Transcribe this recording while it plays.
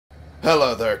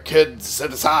Hello there, kids.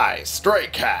 It is I, Stray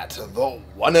Cat, the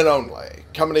one and only,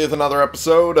 coming with another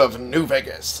episode of New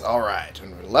Vegas. Alright,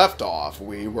 when we left off,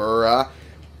 we were,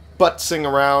 butzing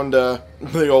around,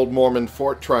 the old Mormon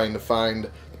fort trying to find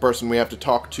the person we have to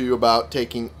talk to about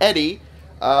taking Eddie,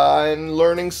 and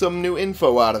learning some new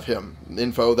info out of him.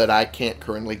 Info that I can't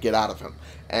currently get out of him.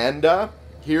 And,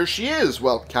 here she is.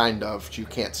 Well, kind of. You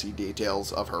can't see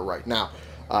details of her right now.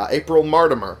 April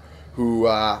Martimer, who,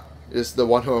 is the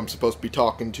one who I'm supposed to be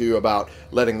talking to about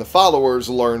letting the followers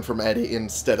learn from Eddie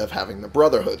instead of having the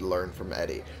Brotherhood learn from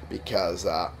Eddie. Because,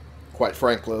 quite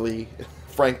frankly,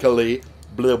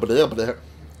 blah, blah, blah,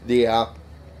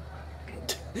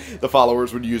 the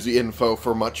followers would use the info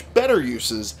for much better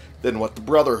uses than what the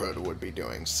Brotherhood would be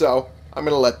doing. So, I'm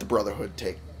going to let the Brotherhood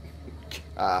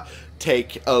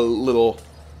take a little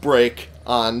break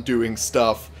on doing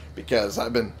stuff, because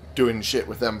I've been doing shit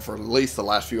with them for at least the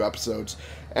last few episodes,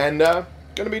 and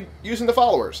gonna be using the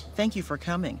followers. Thank you for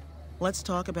coming. Let's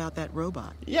talk about that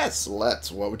robot. Yes, let's.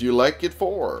 What would you like it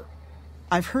for?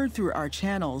 I've heard through our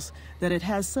channels that it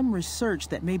has some research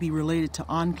that may be related to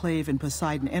Enclave and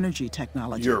Poseidon energy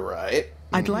technology. You're right.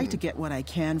 I'd like to get what I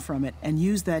can from it and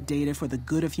use that data for the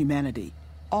good of humanity.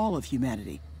 All of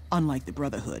humanity, unlike the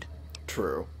Brotherhood.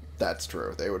 True. That's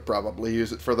true. They would probably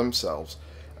use it for themselves.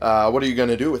 What are you going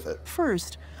to do with it?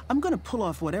 First, I'm going to pull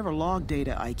off whatever log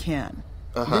data I can.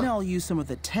 Then I'll use some of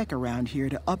the tech around here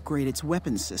to upgrade its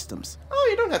weapons systems. Oh,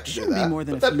 you don't have to do that. Shouldn't be more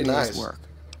than a few days' work.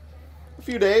 A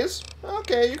few days?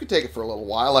 Okay, you can take it for a little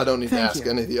while. I don't need to ask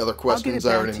any of the other questions.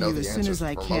 I already know the answers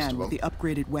I'll get it back to you as soon as I for most can of with them. the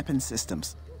upgraded weapon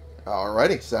systems.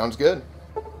 Alrighty, sounds good.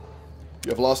 You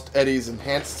have lost Eddie's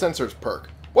enhanced sensors perk.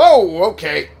 Whoa,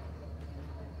 okay.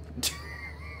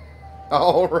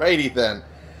 Alrighty then.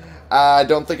 I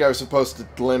don't think I was supposed to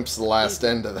glimpse the last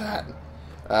end of that.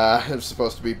 It was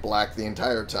supposed to be black the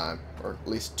entire time. Or at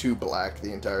least too black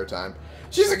the entire time.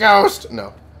 She's a ghost!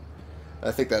 No.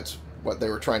 I think that's what they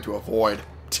were trying to avoid.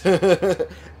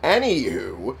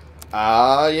 Anywho,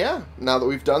 yeah, now that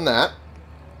we've done that,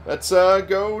 let's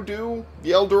go do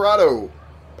the El Dorado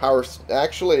power.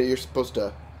 Actually, you're supposed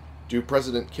to do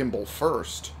President Kimball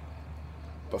first,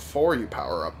 before you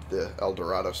power up the El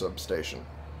Dorado substation.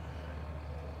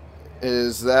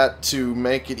 Is that to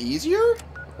make it easier?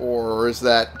 Or is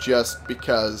that just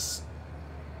because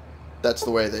that's the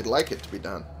way they'd like it to be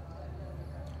done?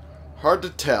 Hard to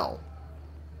tell.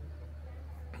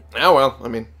 Ah, well, I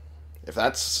mean, if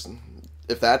that's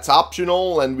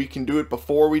optional and we can do it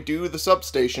before we do the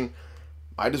substation,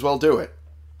 might as well do it.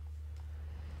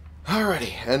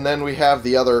 Alrighty, and then we have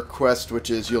the other quest,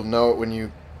 which is you'll know it when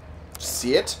you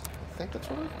see it. I think that's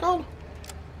what it's called.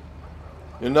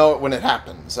 You'll know it when it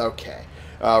happens. Okay.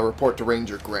 Report to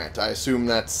Ranger Grant. I assume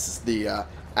that's the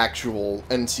actual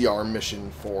NCR mission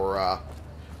for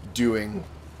doing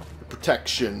the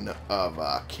protection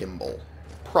of Kimball.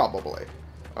 Probably.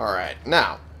 Alright,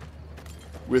 now,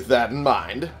 with that in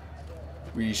mind,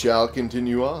 we shall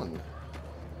continue on.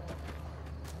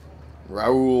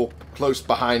 Raoul close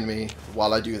behind me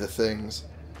while I do the things.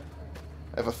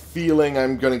 I have a feeling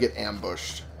I'm gonna get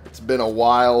ambushed. It's been a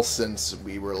while since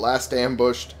we were last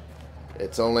ambushed.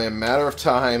 It's only a matter of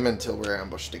time until we're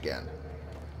ambushed again.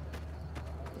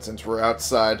 And since we're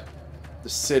outside the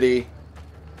city,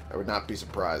 I would not be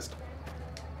surprised.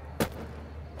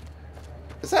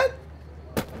 Is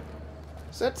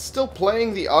that still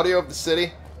playing the audio of the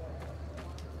city?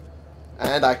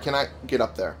 And I cannot get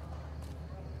up there.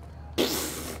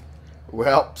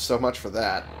 Well, so much for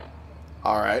that.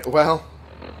 Alright, well,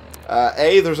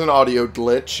 A, there's an audio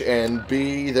glitch, and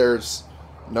B, there's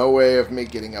no way of me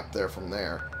getting up there from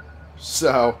there.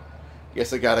 So, I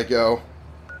guess I gotta go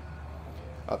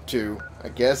up to, I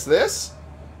guess, this?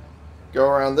 Go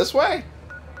around this way?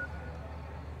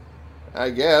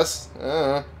 I guess.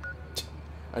 I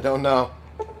don't know.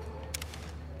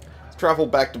 Let's travel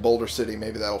back to Boulder City.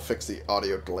 Maybe that'll fix the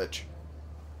audio glitch.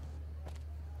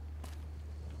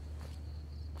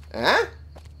 Eh?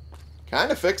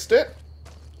 Kinda fixed it.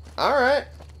 Alright.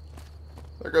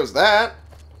 There goes that.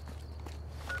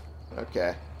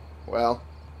 Okay. Well,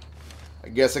 I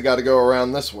guess I gotta go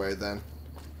around this way then.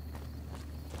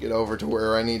 Get over to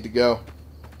where I need to go.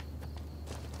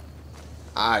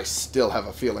 I still have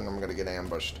a feeling I'm gonna get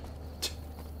ambushed.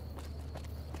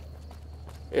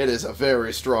 It is a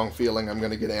very strong feeling I'm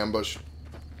gonna get ambushed.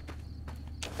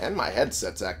 And my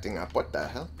headset's acting up. What the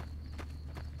hell?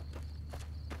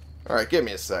 Alright, give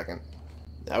me a second.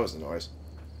 That was a noise.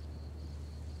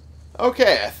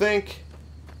 Okay, I think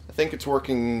it's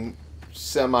working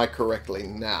semi-correctly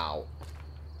now.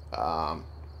 I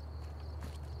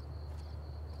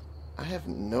have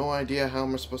no idea how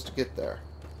I'm supposed to get there.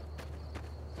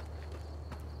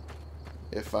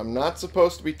 if I'm not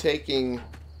supposed to be taking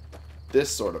this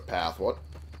sort of path, what?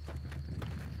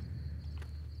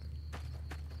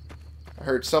 I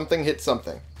heard something hit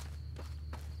something.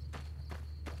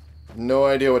 No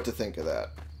idea what to think of that.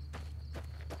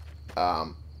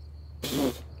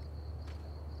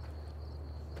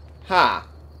 Ha.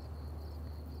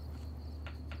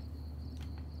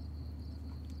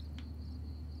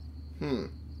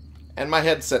 And my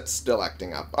headset's still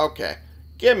acting up. Okay.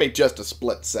 Give me just a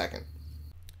split second.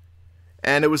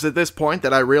 And it was at this point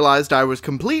that I realized I was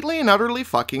completely and utterly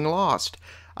fucking lost.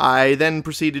 I then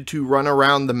proceeded to run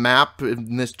around the map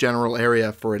in this general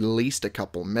area for at least a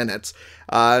couple minutes,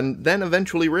 and then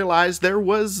eventually realized there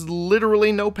was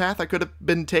literally no path I could have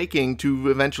been taking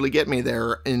to eventually get me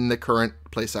there in the current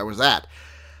place I was at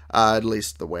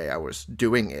least the way I was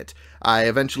doing it. I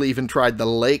eventually even tried the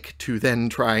lake to then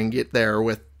try and get there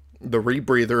with the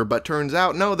rebreather, but turns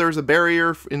out, no, there's a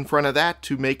barrier in front of that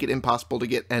to make it impossible to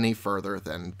get any further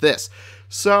than this.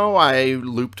 So I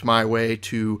looped my way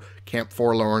to Camp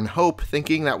Forlorn Hope,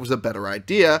 thinking that was a better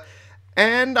idea,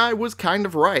 and I was kind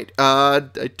of right.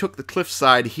 I took the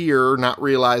cliffside here, not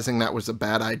realizing that was a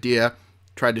bad idea.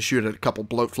 Tried to shoot at a couple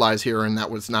bloatflies here, and that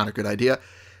was not a good idea.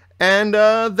 And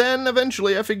then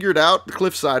eventually I figured out the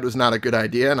cliffside was not a good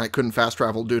idea, and I couldn't fast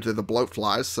travel due to the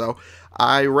bloatflies, so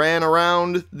I ran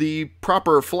around the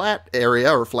proper flat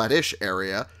area, or flattish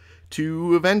area,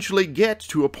 to eventually get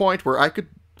to a point where I could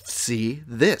see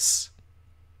this.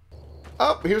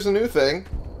 Oh, here's a new thing.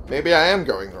 Maybe I am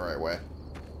going the right way.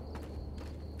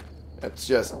 Let's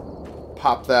just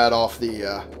pop that off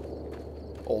the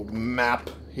old map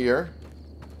here.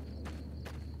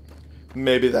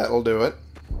 Maybe that'll do it.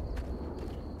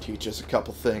 Teach us a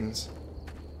couple things.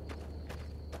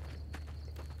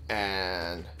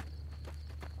 And...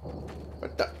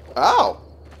 what the... oh!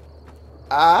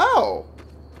 Ow!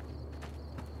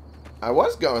 I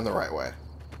was going the right way.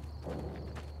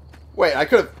 Wait, I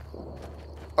could have...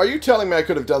 are you telling me I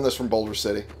could have done this from Boulder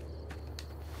City?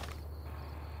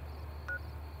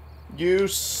 You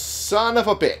son of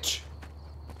a bitch.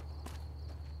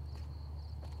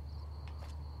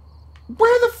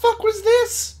 Where the fuck was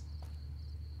this?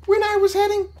 When I was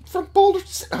heading from Boulder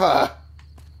City...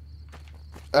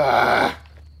 I'm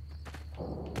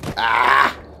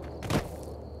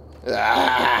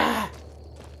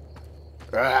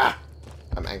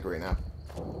angry now.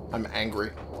 I'm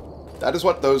angry. That is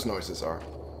what those noises are.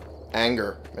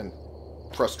 Anger and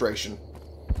frustration.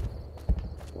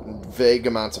 And vague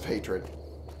amounts of hatred.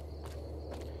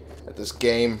 At this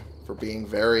game for being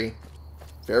very,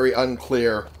 very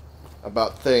unclear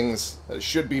about things that it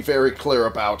should be very clear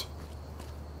about.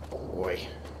 Boy.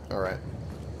 Alright.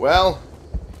 Well,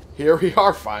 here we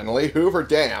are finally. Hoover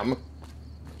Dam.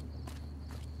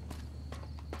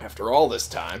 After all this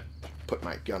time. Put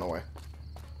my gun away.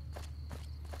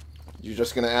 You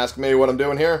just gonna ask me what I'm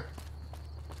doing here?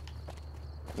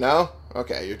 No?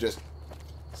 Okay, you're just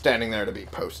standing there to be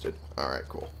posted. Alright,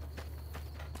 cool.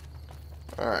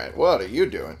 Alright, what are you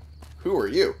doing? Who are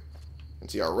you?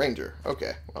 It's our ranger.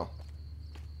 Okay, well.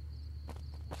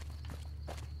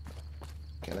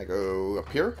 Can I go up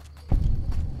here?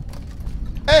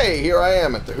 Hey, here I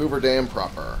am at the Hoover Dam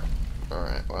proper.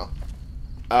 Alright, well.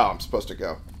 Oh, I'm supposed to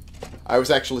go. I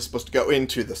was actually supposed to go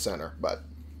into the center, but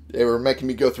they were making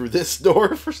me go through this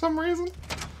door for some reason.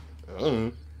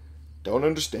 Don't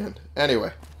understand.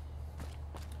 Anyway.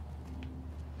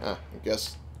 I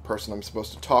guess the person I'm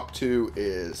supposed to talk to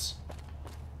is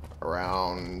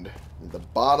around the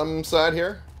bottom side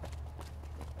here.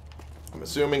 I'm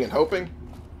assuming and hoping.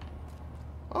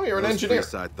 Oh, you're an engineer. Those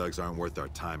side thugs aren't worth our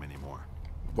time anymore.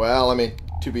 Well, I mean,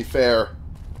 to be fair,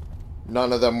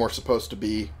 none of them were supposed to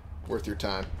be worth your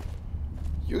time.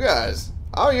 You guys.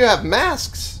 Oh, you have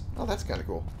masks. Oh, that's kind of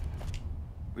cool.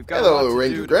 We've got Hello, a lot to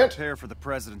Ranger do to Grant. prepare for the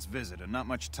president's visit, and not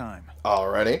much time.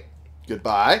 Alrighty.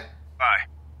 Goodbye. Bye.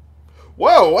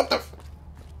 Whoa, what the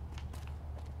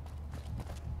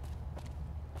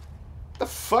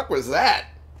fuck was that?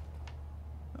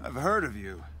 I've heard of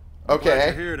you. Okay. Glad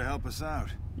you're here to help us out.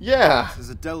 Yeah. This is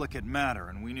a delicate matter,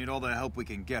 and we need all the help we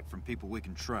can get from people we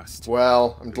can trust.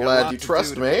 Well, I'm We got a glad lot you to trust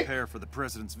do to me. prepare for the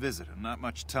president's visit, and not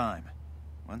much time.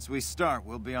 Once we start,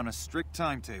 we'll be on a strict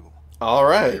timetable.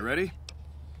 Alright. You ready?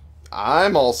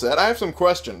 I'm all set. I have some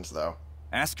questions, though.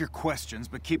 Ask your questions,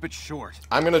 but keep it short.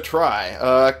 I'm gonna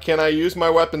try. Can I use my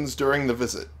weapons during the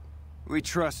visit? We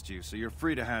trust you, so you're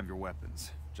free to have your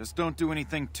weapons. Just don't do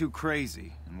anything too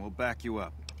crazy, and we'll back you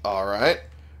up. Alright.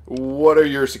 What are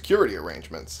your security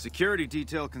arrangements? Security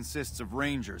detail consists of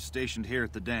rangers stationed here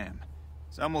at the dam.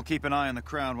 Some will keep an eye on the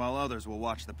crowd while others will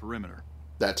watch the perimeter.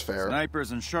 That's fair.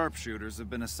 Snipers and sharpshooters have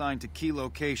been assigned to key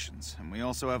locations, and we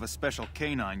also have a special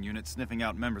canine unit sniffing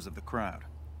out members of the crowd.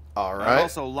 All I've right.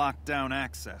 also locked down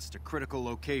access to critical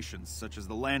locations, such as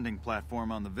the landing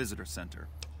platform on the visitor center.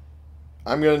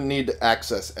 I'm going to need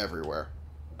access everywhere.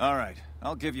 All right,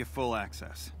 I'll give you full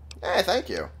access. Hey, thank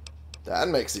you. That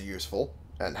makes it useful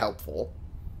and helpful.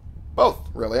 Both,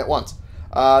 really, at once.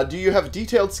 Do you have a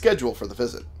detailed schedule for the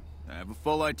visit? I have a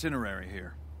full itinerary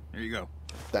here. Here you go.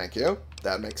 Thank you.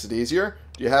 That makes it easier.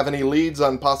 Do you have any leads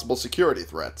on possible security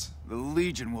threats? The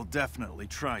Legion will definitely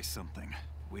try something.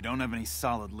 We don't have any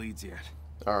solid leads yet.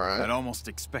 Alright. I'd almost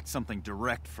expect something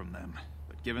direct from them.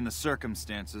 But given the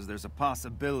circumstances, there's a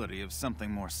possibility of something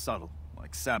more subtle,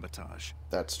 like sabotage.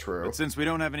 That's true. But since we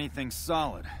don't have anything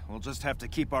solid, we'll just have to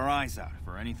keep our eyes out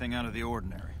for anything out of the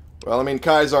ordinary. Well, I mean,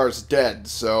 Kaisar's dead,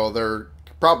 so they're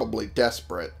probably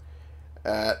desperate.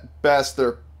 At best,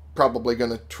 they're probably going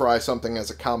to try something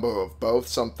as a combo of both.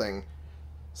 Something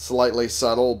slightly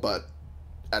subtle, but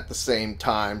at the same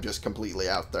time, just completely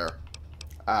out there.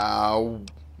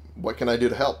 What can I do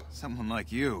to help? Someone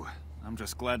like you. I'm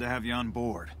just glad to have you on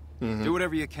board. Do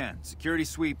whatever you can. Security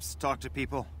sweeps, talk to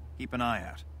people, keep an eye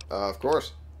out. Of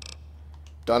course.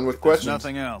 Done with If there's questions?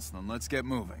 nothing else, then let's get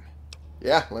moving.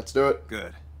 Yeah, let's do it.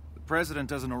 Good. The president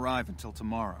doesn't arrive until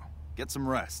tomorrow. Get some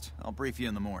rest. I'll brief you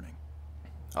in the morning.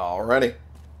 Alrighty.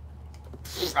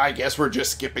 I guess we're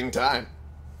just skipping time.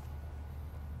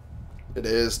 It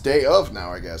is day of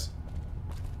now, I guess.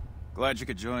 Glad you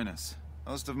could join us.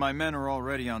 Most of my men are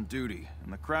already on duty,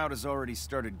 and the crowd has already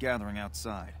started gathering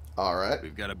outside. Alright.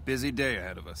 We've got a busy day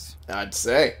ahead of us. I'd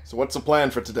say. So what's the plan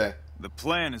for today? The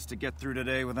plan is to get through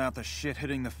today without the shit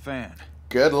hitting the fan.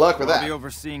 Good luck with I'll that. be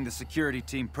overseeing the security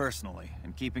team personally,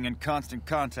 and keeping in constant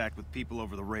contact with people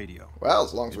over the radio. Well,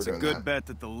 as long as It's we're a doing good that. bet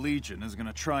that the Legion is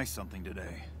gonna try something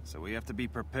today, so we have to be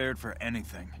prepared for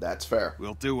anything. That's fair.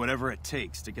 We'll do whatever it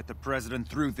takes to get the president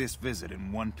through this visit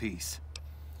in one piece.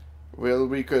 Well,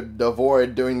 we could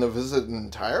avoid doing the visit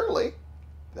entirely.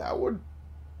 That would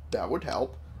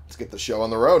help. Let's get the show on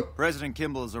the road. President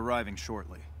Kimball is arriving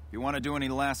shortly. If you want to do any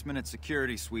last-minute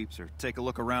security sweeps or take a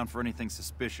look around for anything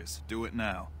suspicious, do it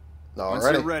now. Once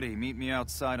you're Alrighty. ready, meet me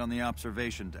outside on the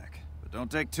observation deck. But don't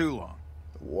take too long.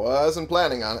 Wasn't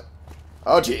planning on it.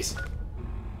 Oh, jeez.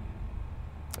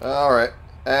 Alright.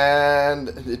 And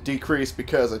it decreased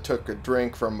because I took a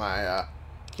drink from my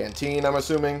canteen, I'm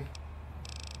assuming.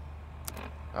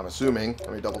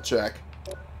 Let me double check.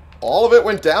 All of it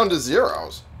went down to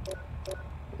zeros.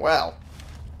 Well.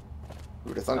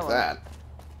 Who'd have thunk that?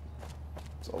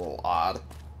 It's a little odd.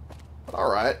 But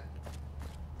alright.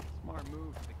 Smart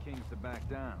move for the Kings to back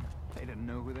down. They didn't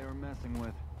know who they were messing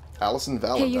with. Allison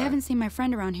Valentine. Hey, you haven't seen my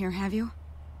friend around here, have you?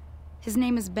 His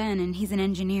name is Ben, and he's an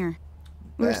engineer.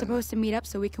 We were Ben. supposed to meet up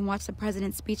so we can watch the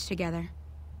president's speech together.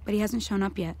 But he hasn't shown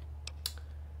up yet.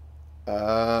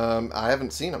 I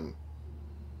haven't seen him.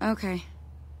 Okay.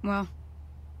 Well,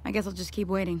 I guess I'll just keep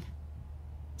waiting.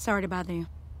 Sorry to bother you.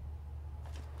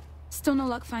 Still no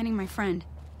luck finding my friend.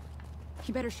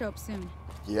 He better show up soon.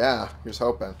 Yeah, here's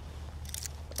hoping.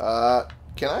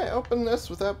 Can I open this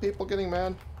without people getting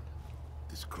mad?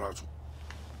 This crowd's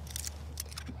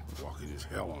walking as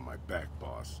hell on my back,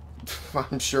 boss.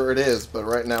 I'm sure it is, but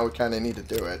right now we kind of need to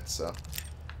do it, so...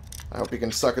 I hope you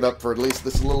can suck it up for at least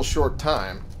this little short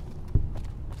time.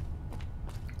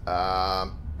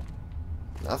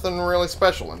 Nothing really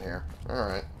special in here.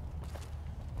 Alright.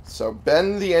 So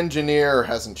Ben the engineer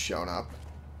hasn't shown up.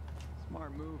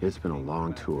 Smart move. It's been a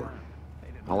long tour.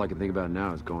 All I can think about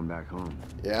now is going back home.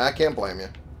 Yeah, I can't blame you.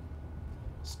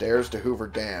 Stairs to Hoover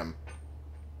Dam.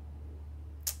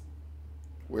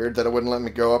 Weird that it wouldn't let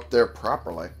me go up there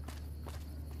properly.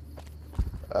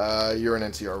 You're an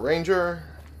NCR Ranger.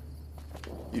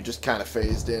 You just kind of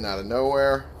phased in out of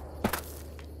nowhere.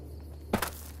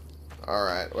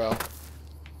 Alright, well.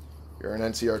 You're an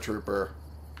NCR trooper.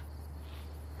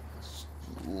 Let's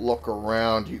look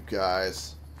around, you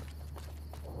guys.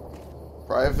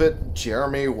 Private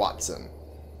Jeremy Watson.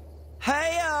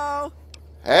 Heyo!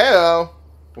 Heyo!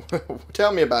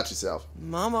 Tell me about yourself.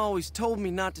 Mama always told me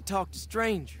not to talk to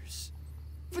strangers.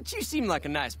 But you seem like a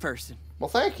nice person. Well,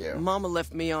 thank you. Mama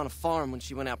left me on a farm when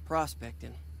she went out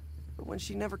prospecting. But when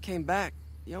she never came back,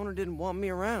 the owner didn't want me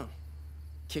around.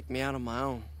 Kicked me out on my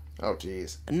own. Oh,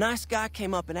 jeez. A nice guy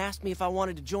came up and asked me if I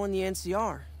wanted to join the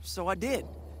NCR, so I did.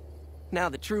 Now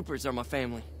the troopers are my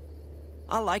family.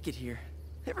 I like it here.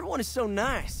 Everyone is so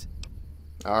nice.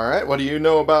 Alright, what do you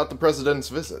know about the president's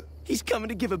visit? He's coming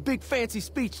to give a big fancy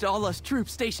speech to all us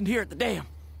troops stationed here at the dam.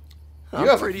 You I'm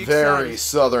have a pretty very excited.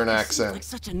 southern He seems accent. like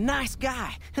such a nice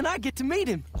guy, and I get to meet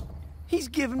him. He's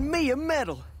giving me a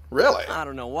medal. Really? I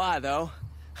don't know why, though.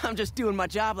 I'm just doing my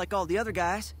job like all the other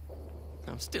guys.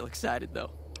 I'm still excited,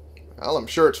 though. Well, I'm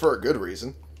sure it's for a good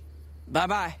reason.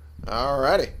 Bye-bye.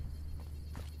 Alrighty.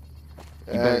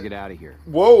 You better get out of here.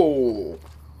 Whoa.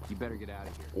 You better get out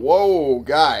of here. Whoa,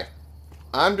 guy.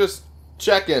 I'm just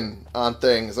checking on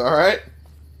things, alright?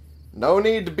 No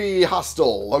need to be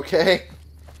hostile, okay?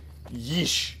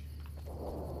 Yeesh.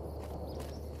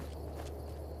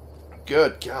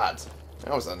 Good God.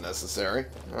 That was unnecessary.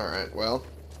 Alright, well.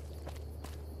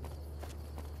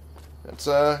 Let's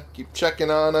keep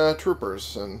checking on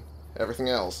troopers and everything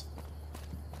else.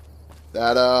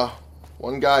 That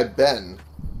one guy, Ben.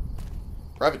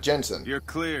 Private Jensen. You're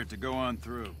cleared to go on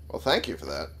through. Well, thank you for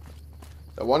that.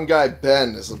 That one guy,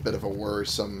 Ben, is a bit of a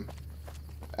worrisome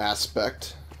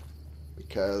aspect.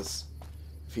 Because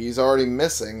if he's already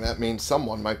missing, that means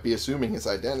someone might be assuming his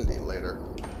identity later.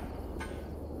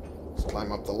 Let's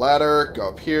climb up the ladder, go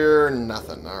up here,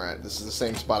 nothing. Alright, this is the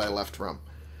same spot I left from.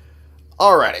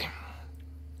 Alrighty.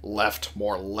 Left,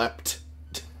 more leapt.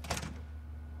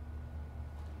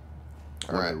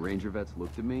 One of the Ranger vets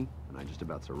looked at me, and I just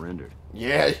about surrendered.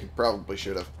 Yeah, you probably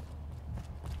should have.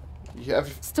 You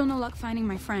have... Still no luck finding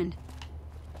my friend.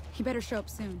 He better show up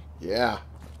soon. Yeah.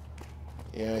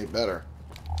 Yeah, he better.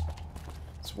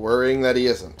 It's worrying that he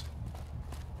isn't.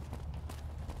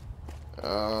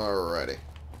 Alrighty.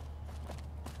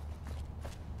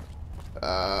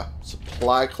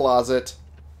 Supply closet.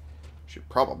 Should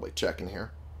probably check in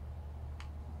here.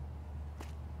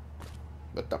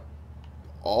 But the...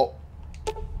 Oh.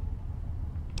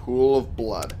 Pool of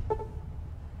blood.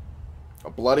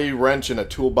 A bloody wrench in a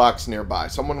toolbox nearby.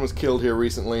 Someone was killed here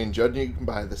recently, and judging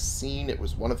by the scene, it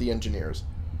was one of the engineers.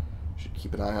 Should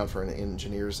keep an eye out for an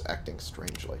engineer's acting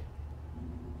strangely.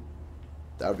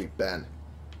 That would be Ben.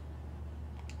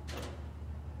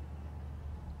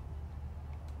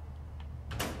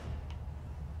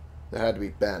 That had to be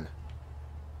Ben.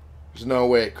 There's no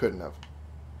way it couldn't have.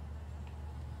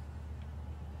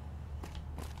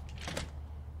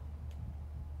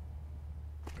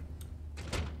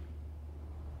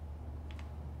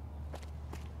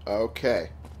 Okay.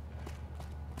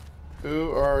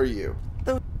 Who are you?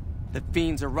 The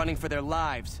fiends are running for their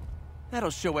lives. That'll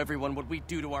show everyone what we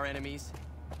do to our enemies.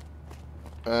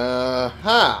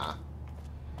 Uh-huh.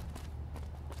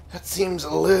 That seems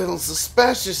a little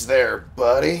suspicious there,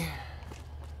 buddy.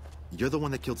 You're the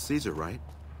one that killed Caesar, right?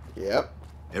 Yep.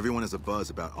 Everyone has a buzz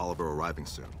about Oliver arriving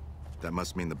soon. That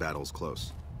must mean the battle's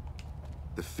close.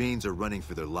 The fiends are running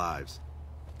for their lives.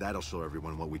 That'll show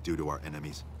everyone what we do to our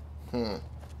enemies.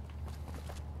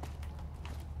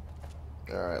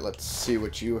 Alright, let's see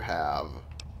what you have.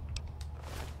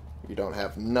 You don't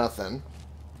have nothing.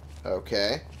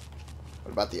 Okay.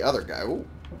 What about the other guy? Ooh.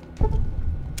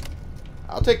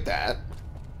 I'll take that.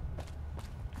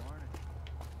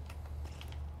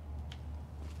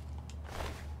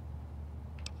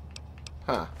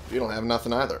 Huh. You don't have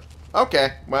nothing either.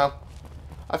 Okay, well.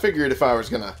 I figured if I was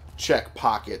gonna check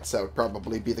pockets, that would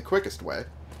probably be the quickest way.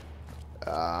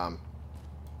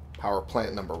 Power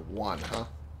plant number 1, huh?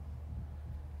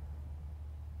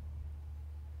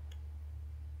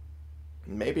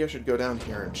 Maybe I should go down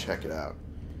here and check it out.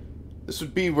 This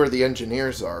would be where the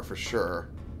engineers are, for sure.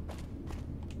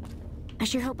 I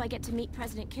sure hope I get to meet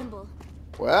President Kimball.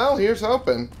 Well, here's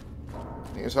hoping.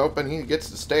 Here's hoping he gets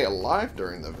to stay alive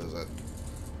during the visit.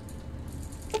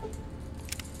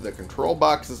 The control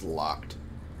box is locked.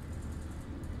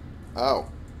 Oh.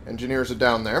 Engineers are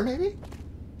down there, maybe?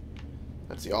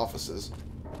 That's the offices.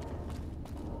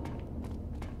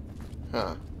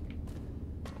 Huh.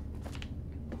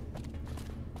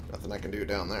 Nothing I can do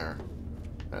down there.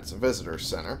 That's a visitor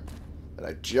center that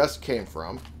I just came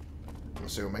from, I'm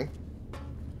assuming.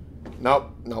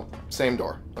 Nope, nope. Same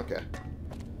door. Okay.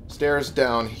 Stairs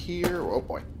down here. Oh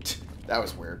boy. That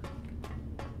was weird.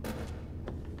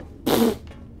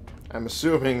 I'm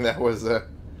assuming that was Raoul.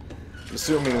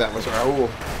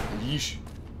 Yeesh.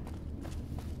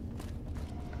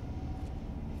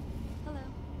 Hello.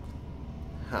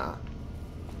 Huh.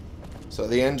 So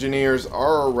the engineers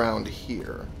are around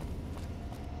here.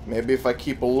 Maybe if I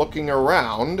keep looking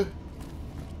around,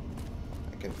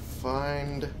 I can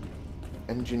find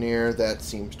engineer that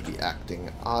seems to be acting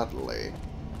oddly.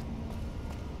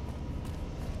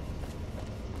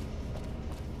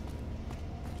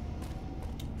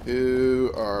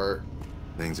 Who are...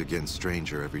 Things are getting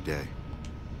stranger every day.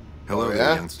 Hello Oh, yeah?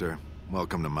 there, youngster.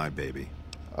 Welcome to my baby.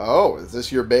 Oh, is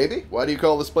this your baby? Why do you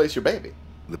call this place your baby?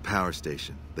 The power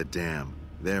station, the dam,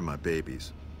 they're my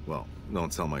babies. Well,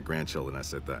 don't tell my grandchildren I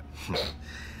said that.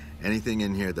 Anything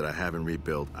in here that I haven't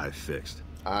rebuilt, I've fixed.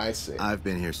 I see. I've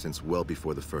been here since well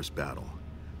before the first battle.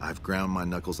 I've ground my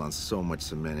knuckles on so much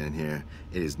cement in here,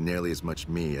 it is nearly as much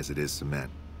me as it is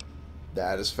cement.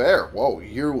 That is fair. Whoa,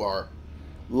 you are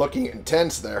looking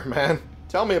intense there, man.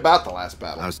 Tell me about the last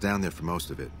battle. I was down there for most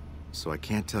of it, so I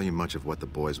can't tell you much of what the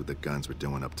boys with the guns were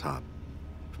doing up top.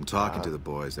 From talking to the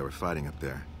boys that were fighting up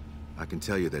there, I can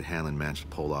tell you that Hanlon managed to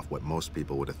pull off what most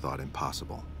people would have thought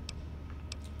impossible.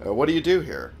 What do you do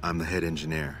here? I'm the head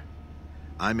engineer.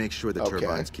 I make sure the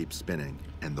turbines keep spinning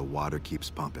and the water keeps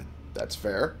pumping. That's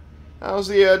fair. How's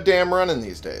the dam running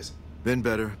these days? Been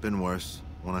better, been worse.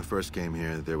 When I first came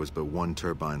here, there was but one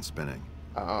turbine spinning.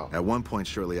 Oh. At one point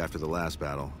shortly after the last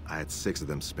battle, I had 6 of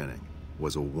them spinning. It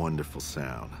was a wonderful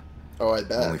sound. Oh, I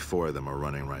bet. Only 4 of them are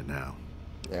running right now.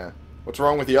 Yeah. What's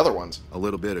wrong with the other ones? A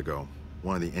little bit ago,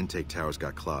 one of the intake towers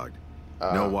got clogged.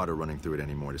 No water running through it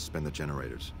anymore to spin the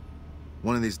generators.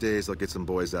 One of these days, I'll get some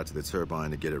boys out to the turbine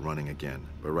to get it running again.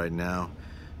 But right now,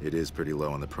 it is pretty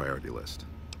low on the priority list.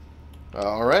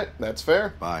 All right, that's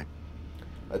fair. Bye.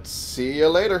 Let's see you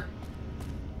later.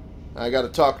 I gotta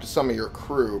talk to some of your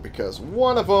crew, because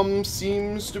one of them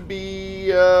seems to be,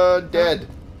 dead.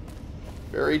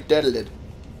 Very deaded.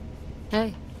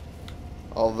 Hey.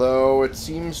 Although it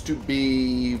seems to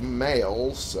be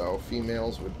male, so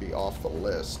females would be off the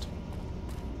list.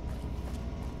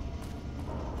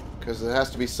 Because it has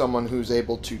to be someone who's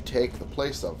able to take the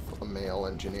place of a male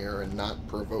engineer and not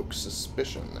provoke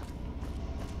suspicion.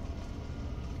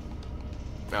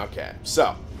 Okay,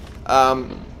 so,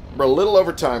 we're a little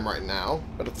over time right now,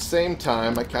 but at the same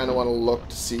time, I kind of want to look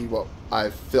to see what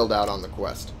I've filled out on the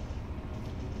quest.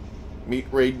 Meet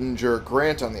Ranger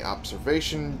Grant on the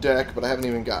observation deck, but I haven't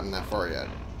even gotten that far yet.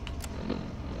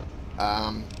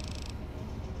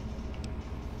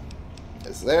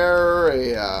 Is there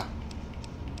a,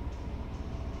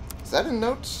 is that in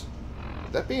notes?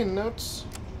 Would that be in notes?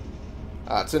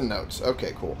 Ah, it's in notes.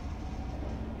 Okay, cool.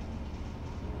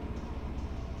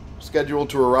 Scheduled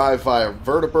to arrive via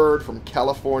vertibird from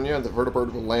California. The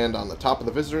vertibird will land on the top of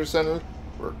the visitor center,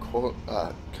 where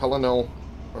Colonel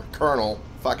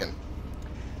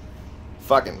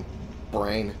fucking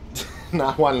brain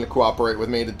not wanting to cooperate with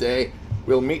me today.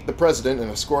 We'll meet the president and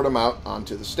escort him out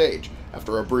onto the stage.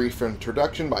 After a brief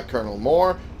introduction by Colonel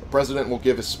Moore, the president will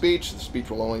give his speech. The speech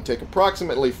will only take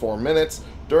approximately 4 minutes.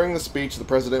 During the speech, the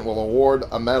president will award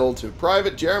a medal to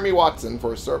Private Jeremy Watson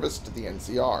for his service to the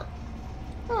NCR.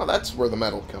 Oh, that's where the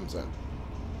medal comes in.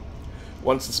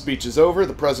 Once the speech is over,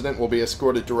 the president will be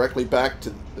escorted directly back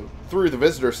to through the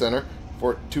visitor center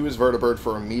to his vertibird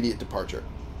for immediate departure.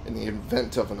 In the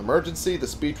event of an emergency, the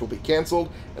speech will be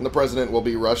canceled, and the president will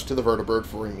be rushed to the vertibird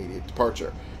for immediate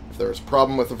departure. If there is a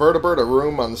problem with the vertibird, a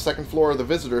room on the second floor of the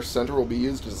visitor center will be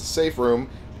used as a safe room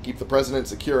to keep the president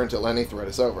secure until any threat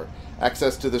is over.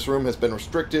 Access to this room has been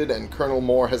restricted, and Colonel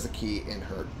Moore has the key in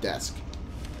her desk.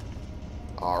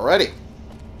 Alrighty.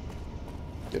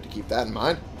 Good to keep that in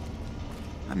mind.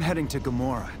 I'm heading to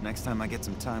Gamora next time I get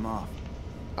some time off.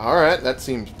 Alright, that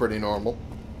seems pretty normal.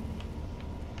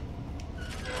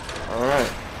 Alright.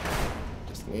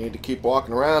 Just need to keep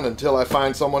walking around until I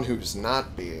find someone who's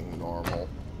not being normal.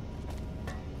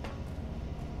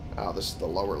 Oh, this is the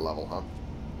lower level, huh?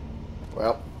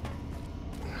 Well.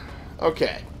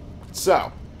 Okay.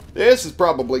 So, this is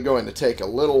probably going to take a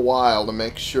little while to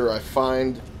make sure I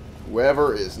find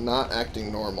whoever is not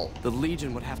acting normal. The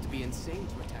Legion would have to be insane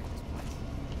to attack this place.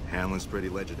 Hanlon's pretty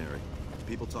legendary.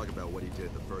 People talk about what he did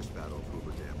at the first battle of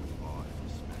Hoover Dam with awe and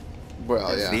respect.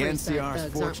 Well, yeah. The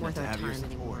NCR's fortunate to have your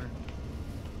support.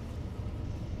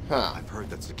 Huh. I've heard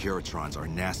that Securitrons are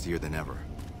nastier than ever.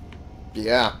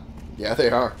 Yeah. Yeah, they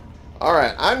are.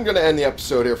 Alright, I'm going to end the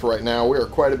episode here for right now. We are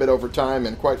quite a bit over time,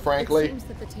 and quite frankly,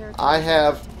 I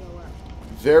have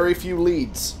very few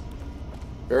leads.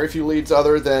 Very few leads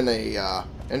other than a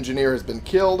engineer has been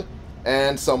killed,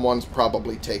 and someone's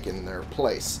probably taken their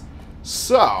place.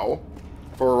 So,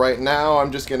 for right now,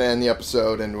 I'm just going to end the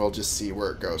episode, and we'll just see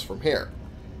where it goes from here.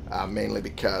 Mainly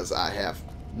because I have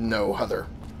no other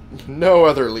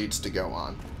leads to go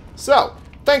on. So,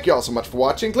 thank you all so much for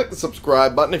watching. Click the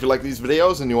subscribe button if you like these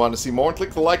videos and you want to see more. And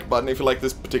click the like button if you like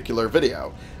this particular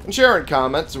video. And share and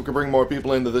comment so we can bring more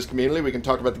people into this community. We can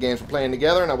talk about the games we're playing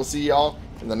together. And I will see y'all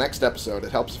in the next episode.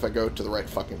 It helps if I go to the right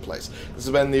fucking place. This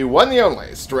has been the one and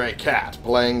only Stray Cat,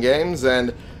 playing games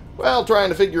and, well, trying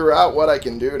to figure out what I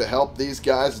can do to help these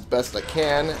guys as best I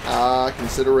can,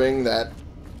 considering that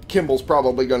Kimball's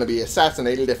probably going to be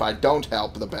assassinated if I don't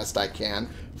help the best I can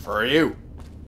for you.